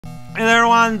Hey there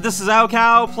everyone, this is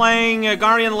raocow playing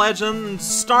Guardian Legend,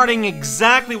 starting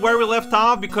exactly where we left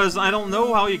off because I don't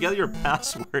know how you get your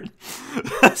password.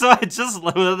 So I just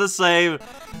loaded the save.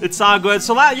 It's all good.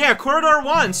 So yeah, Corridor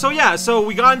 1. So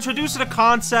we got introduced to the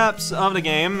concepts of the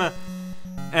game.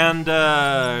 And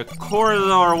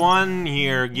Corridor 1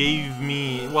 here gave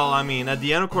me, well, I mean, at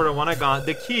the end of Corridor 1 I got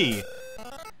the key.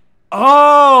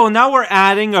 Oh, now we're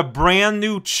adding a brand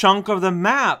new chunk of the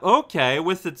map. Okay,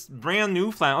 with its brand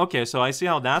new flan. Okay, so I see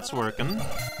how that's working.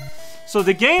 So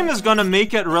the game is gonna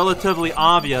make it relatively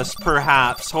obvious,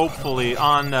 perhaps, hopefully,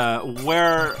 on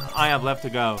where I have left to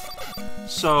go.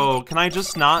 So, can I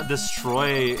just not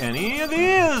destroy any of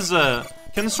these?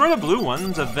 Can destroy the blue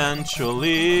ones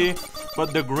eventually,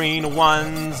 but the green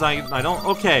ones, I don't.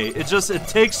 Okay, it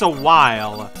takes a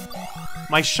while.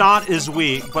 My shot is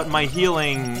weak, but my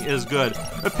healing is good.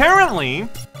 Apparently,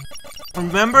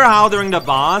 remember how during the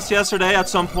boss yesterday, at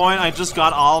some point, I just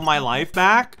got all my life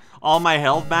back? All my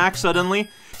health back suddenly?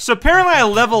 So apparently I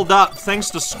leveled up thanks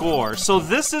to score. So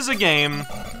this is a game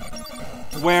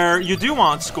where you do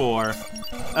want score.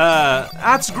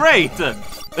 That's great! It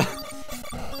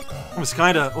was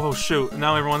kinda... Oh shoot,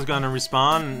 now everyone's gonna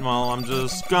respawn. Well, I'm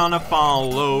just gonna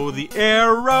follow the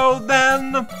arrow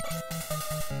then.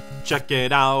 Check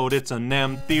it out, it's an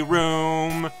empty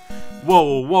room.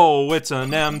 Whoa, whoa, it's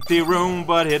an empty room,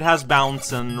 but it has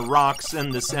bouncing rocks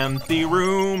in this empty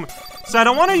room. So I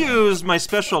don't want to use my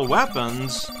special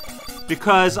weapons,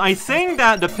 because I think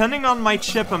that depending on my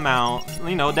chip amount,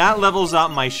 you know, that levels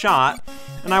up my shot,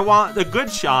 and I want a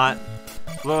good shot.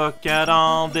 Look at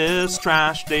all this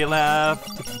trash they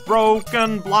left.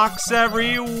 Broken blocks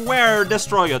everywhere,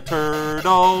 destroy a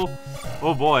turtle.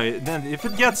 Oh boy, then if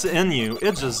it gets in you,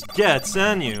 it just gets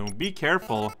in you. Be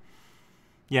careful.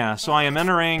 Yeah, so I am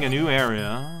entering a new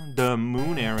area. The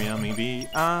moon area, maybe.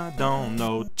 I don't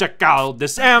know. Check out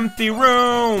this empty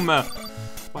room!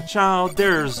 Watch out,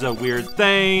 there's a weird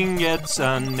thing. It's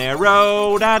an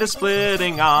arrow that is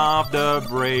splitting off. The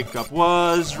breakup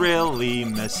was really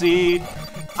messy.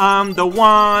 I'm the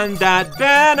one that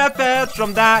benefits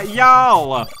from that,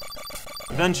 y'all!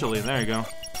 Eventually, there you go.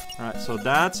 Alright, so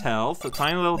that's health, a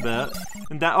tiny little bit.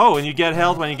 And that, oh, and you get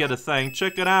health when you get a thing.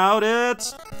 Check it out,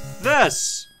 it's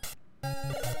this!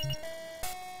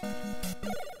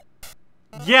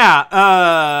 Yeah,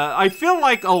 I feel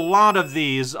like a lot of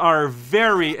these are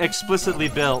very explicitly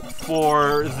built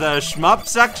for the shmup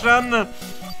section.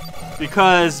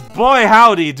 Because, boy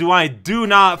howdy, do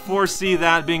not foresee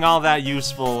that being all that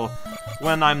useful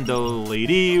when I'm the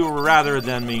lady, rather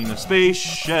than being a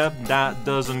spaceship that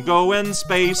doesn't go in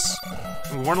space.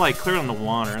 We're like clear on the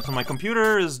water, so my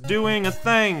computer is doing a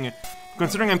thing.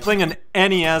 Considering I'm playing an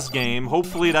NES game,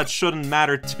 hopefully that shouldn't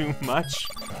matter too much.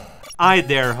 I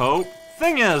dare hope.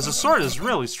 Thing is, the sword is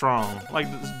really strong. Like,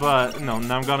 but, no,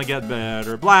 now I'm gonna get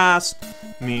better. Blast!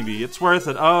 Maybe, it's worth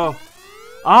it. Oh,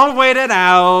 I'll wait it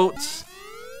out.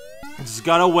 Just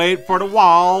gotta wait for the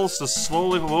walls to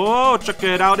slowly... Whoa, check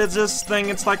it out, it's this thing,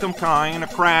 it's like some kind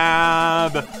of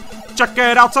crab. Check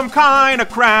it out, some kind of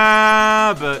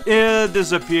crab. It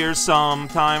disappears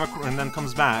sometime and then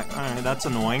comes back. Alright, that's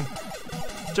annoying.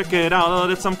 Check it out,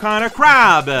 it's some kind of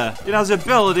crab. It has the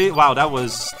ability... Wow, that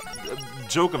was a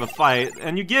joke of a fight.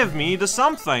 And you give me the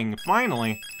something,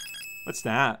 finally. What's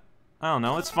that? I don't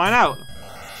know, let's find out.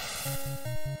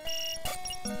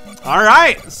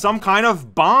 Alright, some kind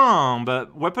of bomb,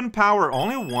 but weapon power,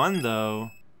 only one though.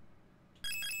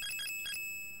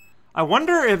 I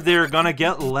wonder if they're gonna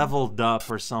get leveled up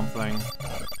or something.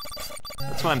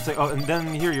 That's what I'm saying. Oh, and then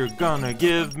here you're gonna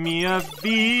give me a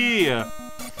V.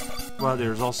 Well,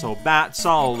 there's also bats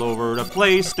all over the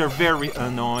place. They're very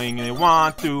annoying. They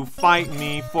want to fight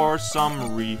me for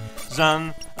some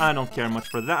reason. I don't care much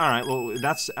for that. Alright, well,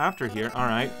 that's after here.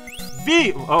 Alright.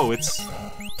 V! Oh, it's...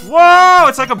 Whoa!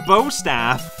 It's like a bow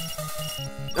staff.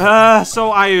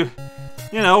 So I,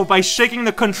 you know, by shaking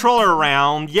the controller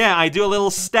around, yeah, I do a little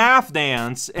staff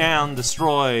dance and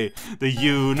destroy the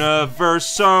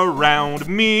universe around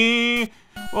me.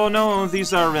 Oh no,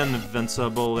 these are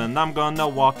invincible, and I'm gonna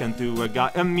walk into a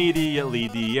guy. Immediately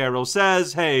the arrow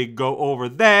says, hey, go over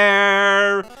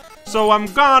there. So I'm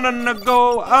gonna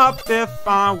go up if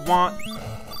I want.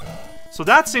 So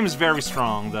that seems very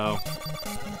strong, though.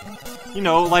 You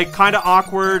know, like, kinda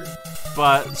awkward,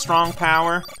 but strong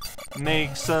power.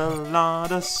 Makes a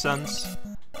lot of sense.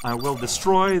 I will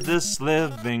destroy this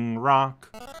living rock.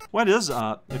 What is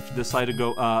up, if you decide to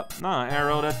go up? No,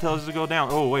 arrow that tells you to go down.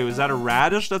 Oh, wait, was that a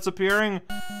radish that's appearing?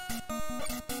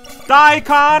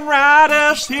 Daikon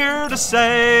Radish here to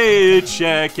say,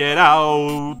 check it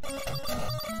out.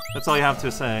 That's all you have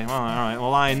to say. Well, alright,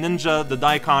 well, I ninja the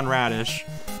Daikon Radish.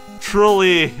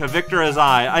 Truly, a victor as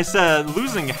I said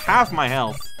losing half my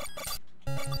health.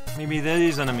 Maybe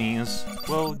these enemies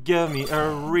will give me a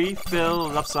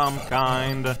refill of some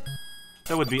kind.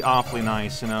 That would be awfully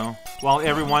nice, you know? While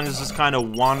everyone is just kind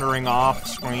of wandering off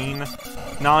screen.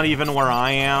 Not even where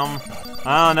I am.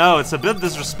 I don't know, it's a bit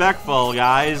disrespectful,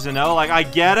 guys, you know? Like, I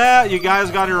get it, you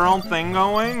guys got your own thing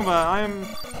going, but I'm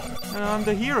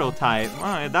the hero type.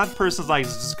 That person's, like,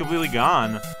 just completely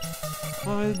gone.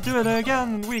 Well, do it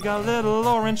again, we got little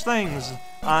orange things.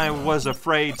 I was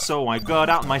afraid, so I got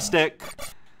out my stick.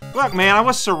 Look, man, I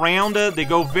was surrounded, they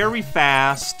go very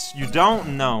fast. You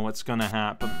don't know what's gonna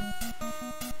happen.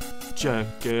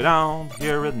 Check it out,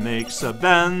 here it makes a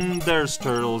bend. There's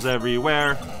turtles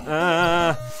everywhere.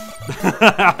 I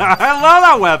love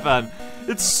that weapon!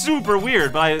 It's super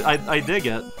weird, but I dig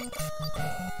it.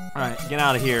 Alright, get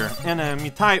out of here. Enemy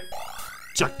type.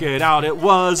 Check it out, it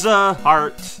was a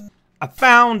heart. I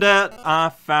found it. I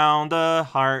found a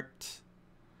heart.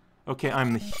 Okay,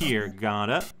 I'm here. Got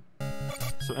it.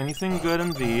 So anything good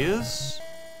in these?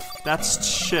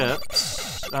 That's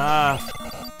chips.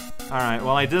 Alright,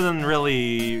 well I didn't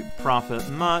really profit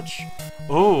much.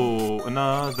 Oh,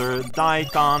 another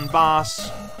Daikon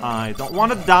boss. I don't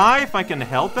want to die if I can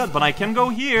help it, but I can go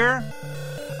here.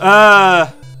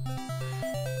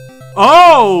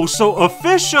 Oh, so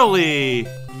officially,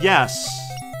 yes.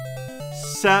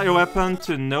 Set your weapon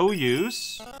to no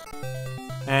use.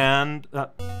 And,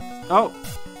 oh.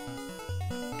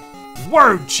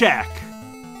 Word check!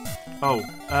 Oh,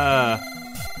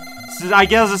 I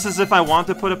guess this is if I want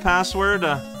to put a password.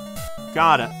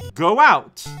 Got it. Go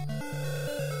out.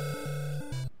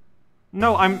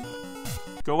 No,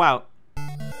 go out.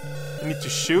 I need to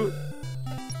shoot.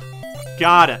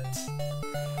 Got it.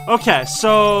 Okay,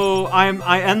 so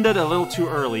I ended a little too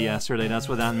early yesterday. That's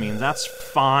what that means. That's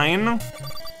fine.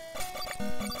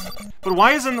 But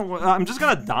why isn't... I'm just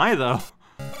gonna die, though.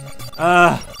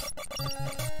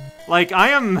 Like, I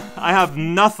have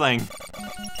nothing.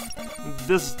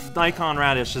 This Daikon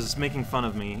Radish is making fun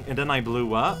of me, and then I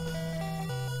blew up?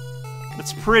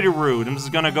 It's pretty rude. I'm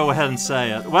just gonna go ahead and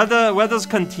say it. What does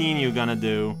Continue gonna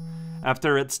do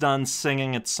after it's done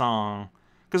singing its song?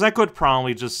 Because I could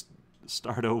probably just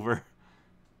start over.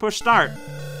 Push start.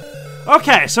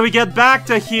 Okay, so we get back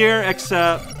to here,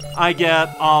 except I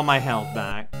get all my health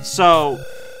back. So,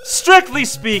 strictly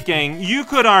speaking, you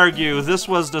could argue this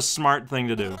was the smart thing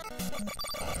to do.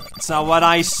 It's not what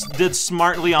I did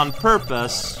smartly on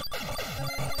purpose,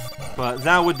 but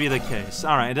that would be the case.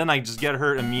 Alright, then I just get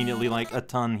hurt immediately, like a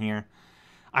ton here.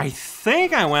 I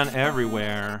think I went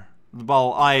everywhere.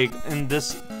 Well,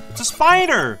 it's a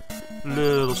spider!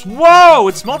 Whoa,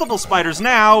 it's multiple spiders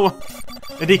now!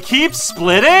 And he keeps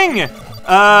splitting? Yeah,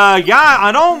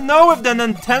 I don't know if the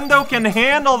Nintendo can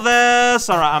handle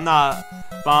this. Alright, I'm not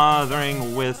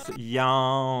bothering with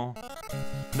y'all.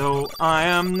 No, I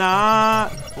am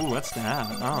not. Ooh, what's that?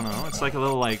 I don't know. It's like a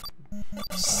little, like,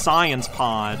 science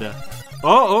pod.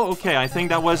 Oh, okay. I think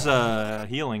that was a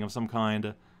healing of some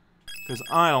kind. Because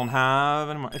I don't have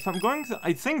any more. If I'm going to...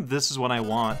 I think this is what I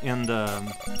want in the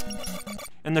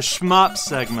shmup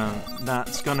segment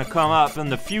that's gonna come up in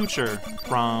the future.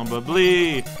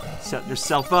 Probably. Set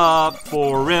yourself up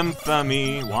for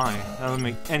infamy. Why? That doesn't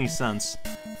make any sense.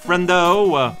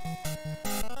 Friendo.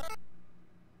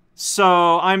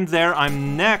 So, I'm there.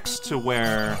 I'm next to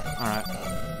where... Alright.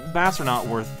 Bats are not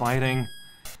worth fighting.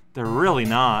 They're really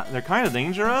not. They're kind of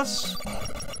dangerous.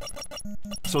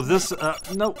 So this...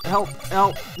 no, help.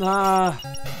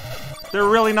 They're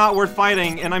really not worth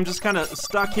fighting, and I'm just kind of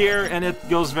stuck here, and it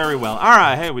goes very well.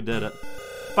 Alright, hey, we did it.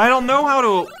 If I don't know how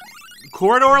to...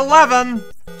 Corridor 11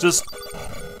 just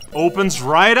opens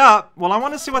right up. Well, I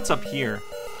want to see what's up here.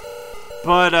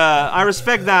 But, I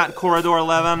respect that, Corridor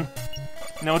 11.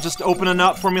 You know, just opening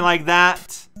up for me like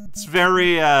that. It's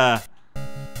very,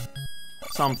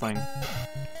 something.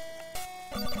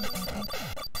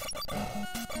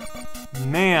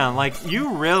 Man, like,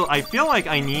 I feel like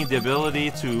I need the ability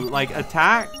to, like,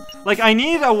 attack. Like, I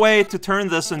need a way to turn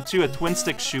this into a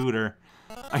twin-stick shooter.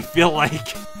 I feel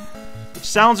like. Which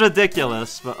sounds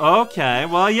ridiculous, but okay.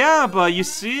 Well, yeah, but you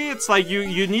see, it's like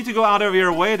you need to go out of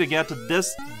your way to get to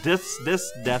this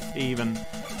death even.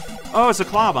 Oh, it's a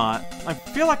Clawbot. I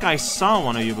feel like I saw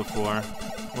one of you before.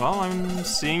 Well, I'm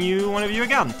seeing one of you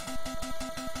again.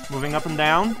 Moving up and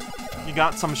down. You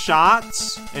got some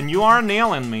shots, and you are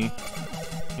nailing me.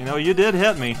 You know, you did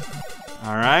hit me.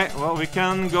 Alright, well, we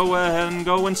can go ahead and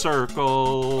go in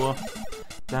circle.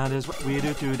 That is what we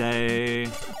do today.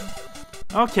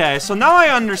 Okay, so now I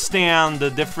understand the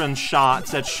different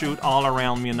shots that shoot all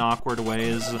around me in awkward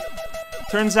ways.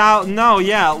 Turns out, no,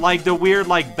 yeah, like the weird,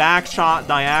 like, backshot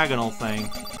diagonal thing.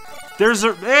 It's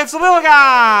a little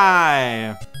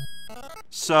guy!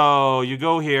 So, you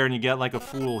go here and you get, like, a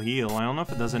full heal. I don't know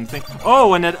if it does anything.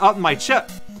 Oh, and it upped my chip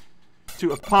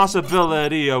to a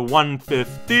possibility of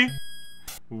 150,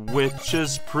 which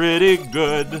is pretty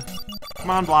good. Come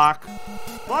on, block.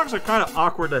 Blocks are kind of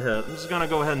awkward to hit. I'm just gonna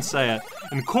go ahead and say it.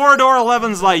 And Corridor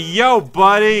 11's like, yo,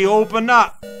 buddy, open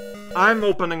up. I'm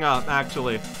opening up,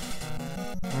 actually.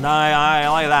 And I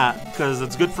like that, because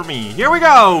it's good for me. Here we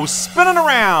go! Spinning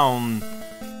around!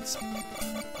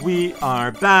 We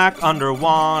are back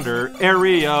underwater,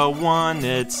 Area 1,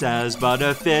 it says, but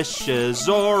a fish is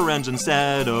orange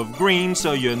instead of green,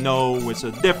 so you know it's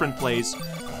a different place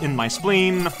in my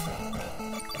spleen.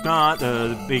 Got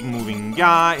a big moving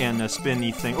guy and a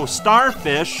spinny thing. Oh,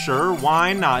 starfish, sure,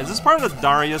 why not? Is this part of the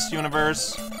Darius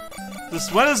universe?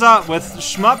 What is up with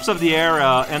shmups of the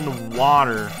era and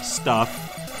water stuff?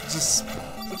 It's just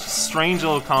such a strange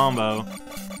little combo.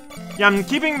 Yeah, I'm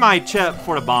keeping my chip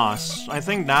for the boss. I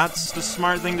think that's the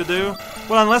smart thing to do.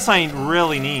 Well, unless I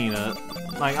really need it.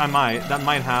 Like, I might. That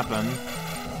might happen.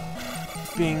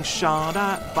 Being shot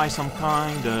at by some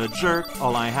kind of jerk.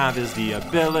 All I have is the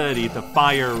ability to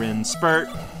fire in spurt.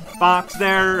 Box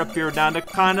there appeared at a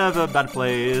kind of a bad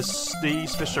place.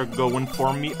 These fish are going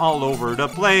for me all over the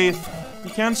place. You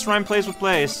can't rhyme place with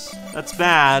place. That's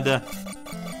bad.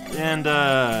 And,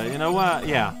 you know what?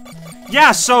 Yeah.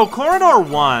 Yeah, so Corridor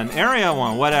 1, Area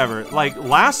 1, whatever, like,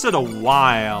 lasted a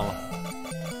while.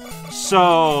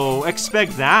 So,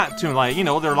 expect that to, like, you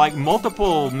know, they're, like,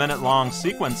 multiple minute-long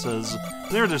sequences.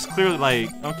 They're just clearly, like,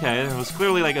 okay, it was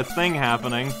clearly, like, a thing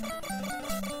happening.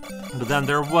 But then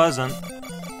there wasn't.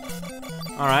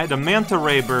 Alright, the Manta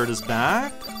Ray Bird is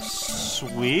back.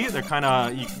 Sweet. They're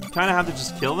kinda, you kinda have to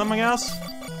just kill them, I guess.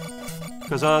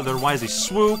 Because otherwise they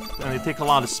swoop, and they take a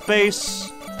lot of space.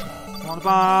 On the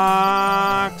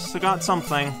box. I got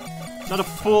something. Not a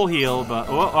full heal, but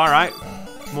oh, alright.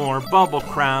 More bubble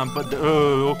crab, but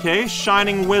okay.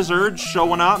 Shining Wizard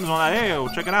showing up and like, hey, oh,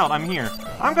 check it out, I'm here.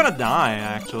 I'm gonna die,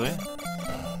 actually.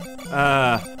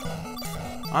 I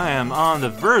am on the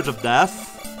verge of death.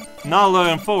 Not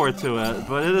looking forward to it,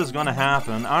 but it is gonna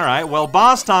happen. Alright, well,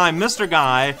 boss time, Mr.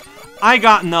 Guy. I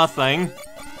got nothing.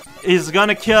 He's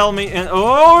gonna kill me, and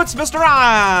oh, it's Mr.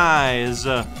 Eyes!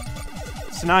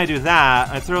 So now I do that,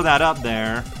 I throw that up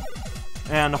there,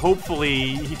 and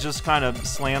hopefully he just kind of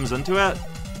slams into it.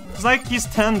 It's like he's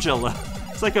Tangela.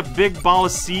 It's like a big ball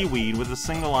of seaweed with a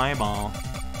single eyeball.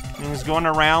 And he's going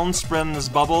around spreading his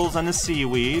bubbles and his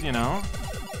seaweed, you know,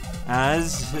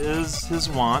 as is his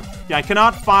wont. Yeah, I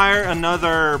cannot fire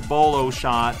another bolo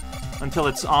shot until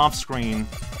it's off screen.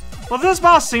 Well, this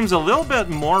boss seems a little bit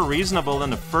more reasonable than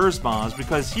the first boss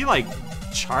because he, like,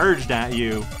 charged at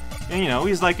you. And, you know,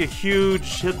 he's like a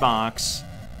huge hitbox.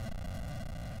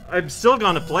 I'm still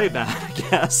gonna play that, I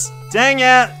guess. Dang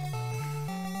it!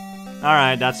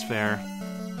 Alright, that's fair.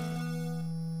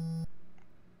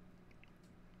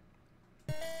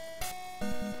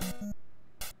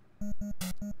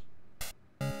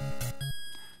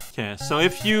 Okay, so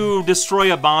if you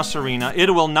destroy a boss arena, it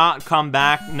will not come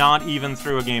back, not even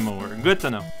through a game over. Good to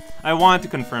know. I wanted to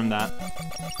confirm that.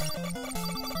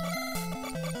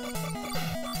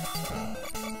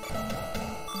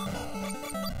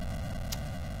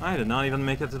 I did not even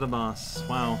make it to the boss.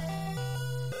 Wow.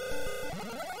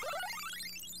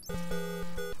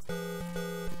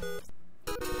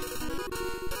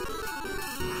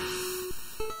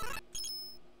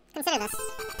 Consider this.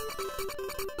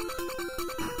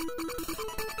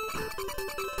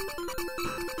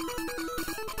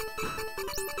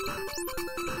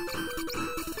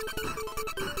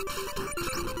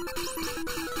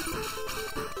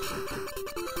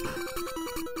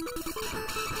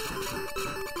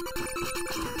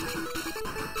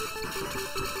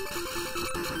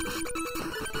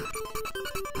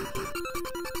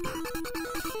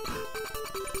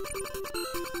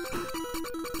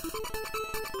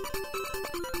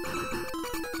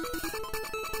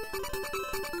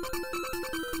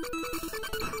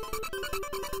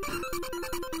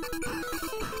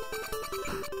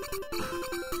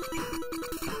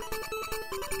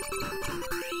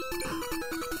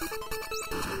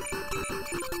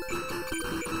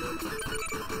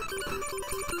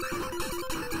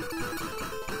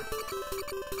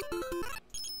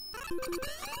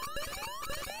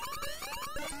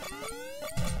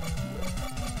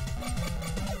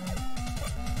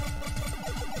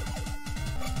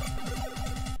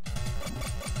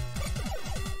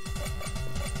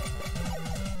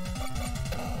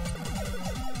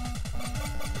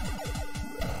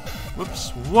 Whoops.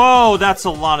 Whoa, that's a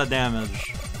lot of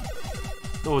damage.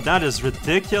 Oh, that is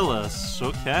ridiculous.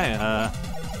 Okay,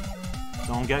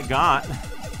 don't get got.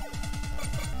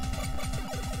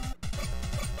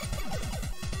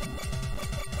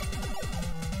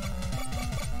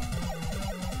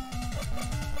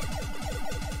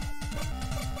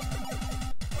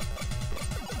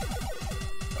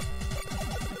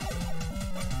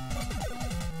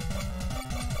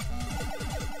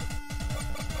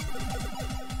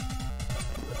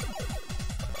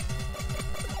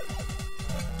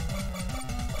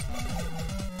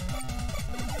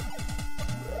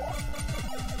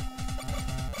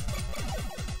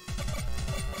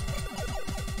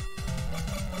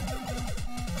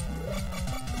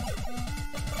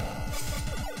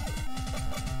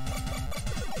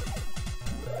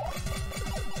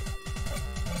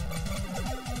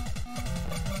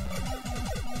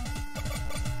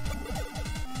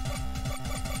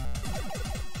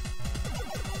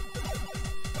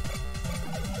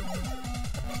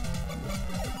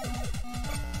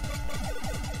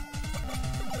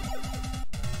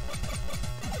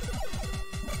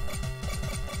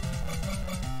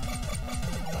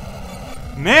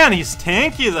 Man, he's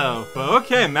tanky though. But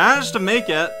okay, managed to make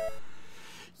it.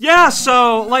 Yeah,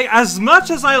 so, like, as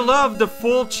much as I love the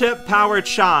full chip powered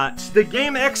shots, the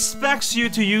game expects you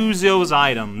to use those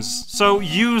items. So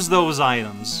use those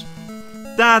items.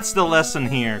 That's the lesson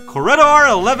here. Corridor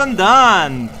 11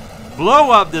 done.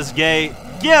 Blow up this gate.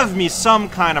 Give me some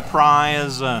kind of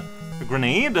prize. A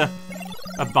grenade?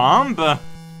 A bomb?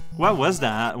 What was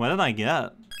that? What did I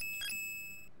get?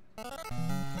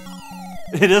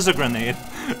 It is a grenade.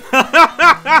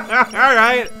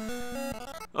 Alright.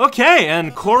 Okay,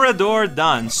 and corridor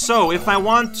done. So, if I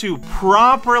want to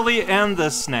properly end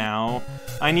this now,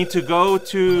 I need to go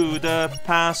to the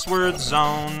password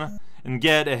zone and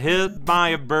get hit by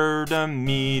a bird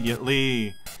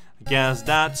immediately. I guess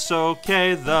that's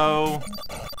okay, though.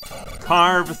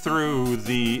 Carve through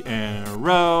the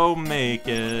arrow, make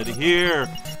it here.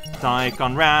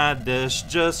 Daikon Radish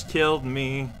just killed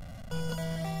me.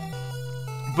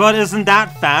 But isn't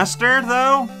that faster,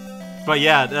 though? But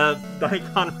yeah,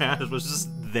 Daikon Radish was just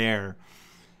there.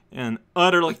 And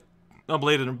utterly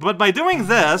obliterated. But by doing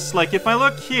this, like, if I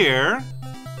look here...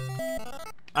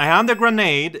 I have the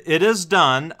grenade, it is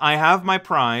done, I have my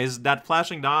prize, that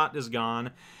flashing dot is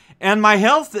gone, and my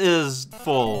health is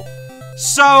full.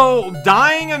 So,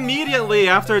 dying immediately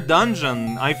after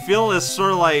dungeon, I feel is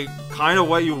sort of like, kind of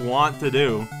what you want to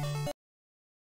do.